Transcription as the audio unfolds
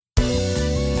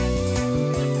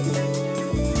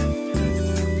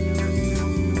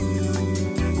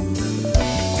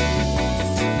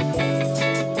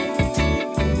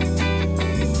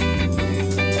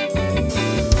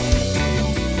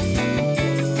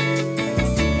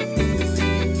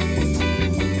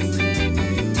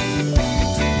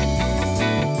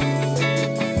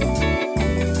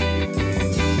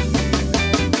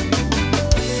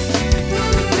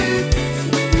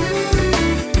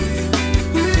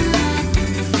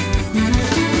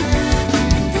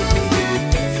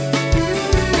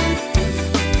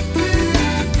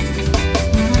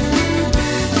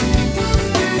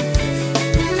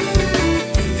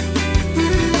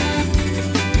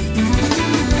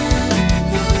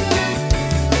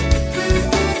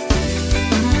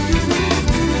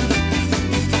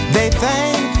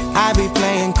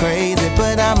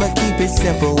it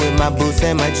simple with my boots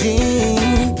and my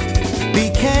jeans. Be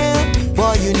Cam,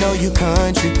 boy, you know you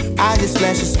country. I just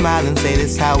flash a smile and say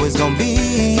this how it's gonna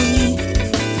be.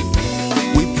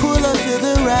 We pull up to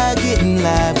the ride, getting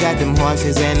live. Got them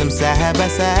horses and them side by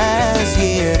sides,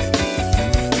 yeah.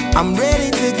 I'm ready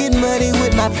to get muddy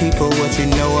with my people. What you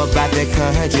know about that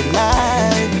country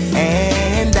life?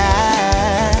 And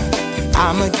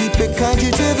I'ma keep it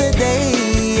country till the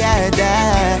day I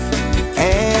die.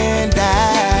 And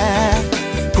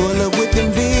I pull up with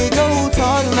them big old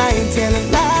talk and I ain't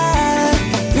telling lies.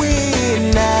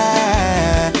 When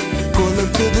I pull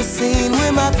up to the scene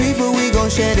with my people, we gon'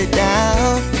 shut it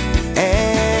down.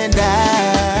 And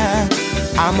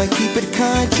I'ma keep it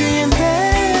country and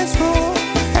dance for.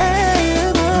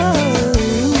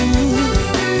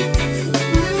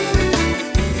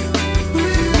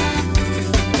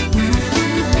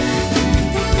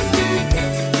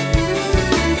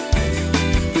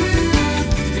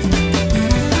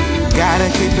 Gotta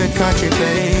keep it country,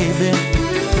 baby.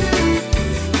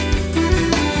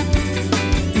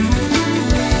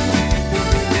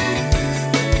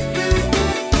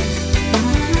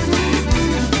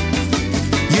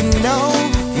 You know,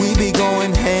 we be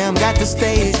going ham. Got the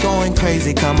stage going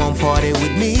crazy. Come on, party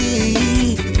with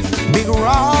me. Big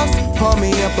Ross, pour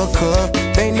me up a cup.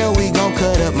 They know we gon'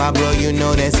 cut up, my bro. You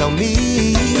know that's on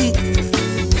me.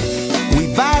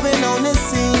 We vibing on the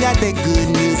scene, got that good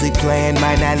music playing.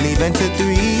 Might not leave until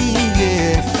 3,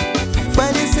 yeah.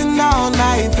 But it's an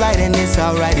all-night flight and it's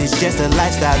alright. It's just a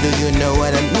lifestyle, do you know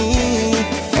what I mean?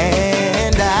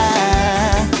 And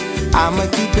I'ma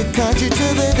keep it country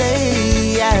till the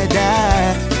day I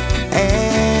die.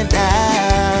 And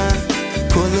I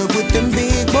pull up with them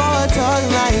big boy talk,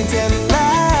 I ain't telling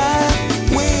lies.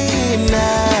 When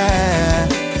I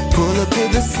pull up to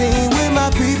the scene with my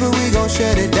people, we gon'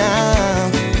 shut it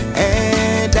down.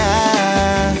 And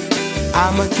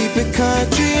I'ma keep it country.